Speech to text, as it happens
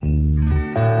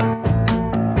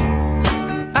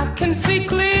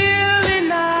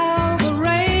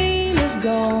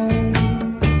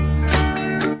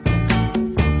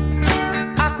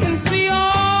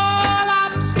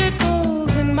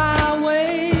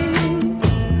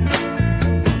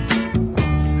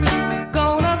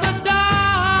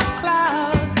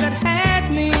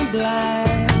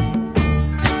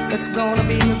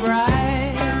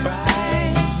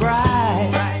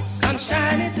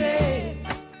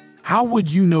How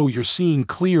would you know you're seeing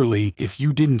clearly if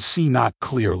you didn't see not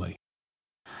clearly?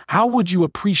 How would you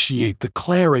appreciate the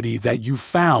clarity that you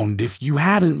found if you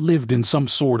hadn't lived in some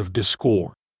sort of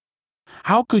discord?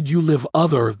 How could you live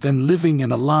other than living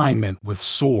in alignment with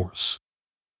Source?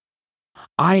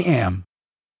 I Am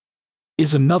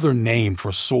is another name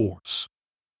for Source.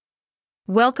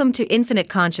 Welcome to Infinite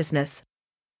Consciousness,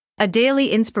 a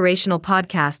daily inspirational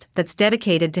podcast that's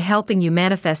dedicated to helping you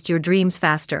manifest your dreams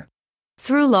faster.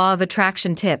 Through law of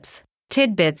attraction tips,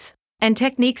 tidbits, and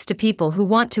techniques to people who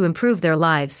want to improve their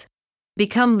lives,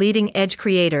 become leading-edge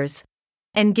creators,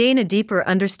 and gain a deeper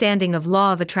understanding of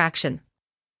law of attraction.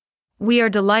 We are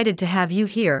delighted to have you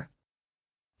here.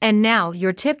 And now,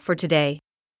 your tip for today.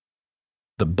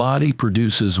 The body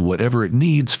produces whatever it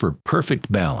needs for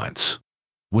perfect balance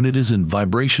when it is in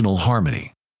vibrational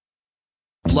harmony.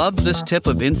 Love this tip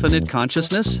of infinite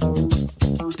consciousness?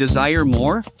 Desire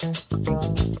more?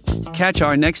 Catch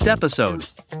our next episode.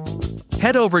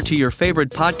 Head over to your favorite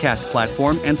podcast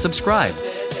platform and subscribe.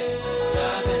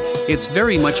 It's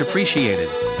very much appreciated.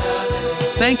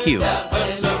 Thank you.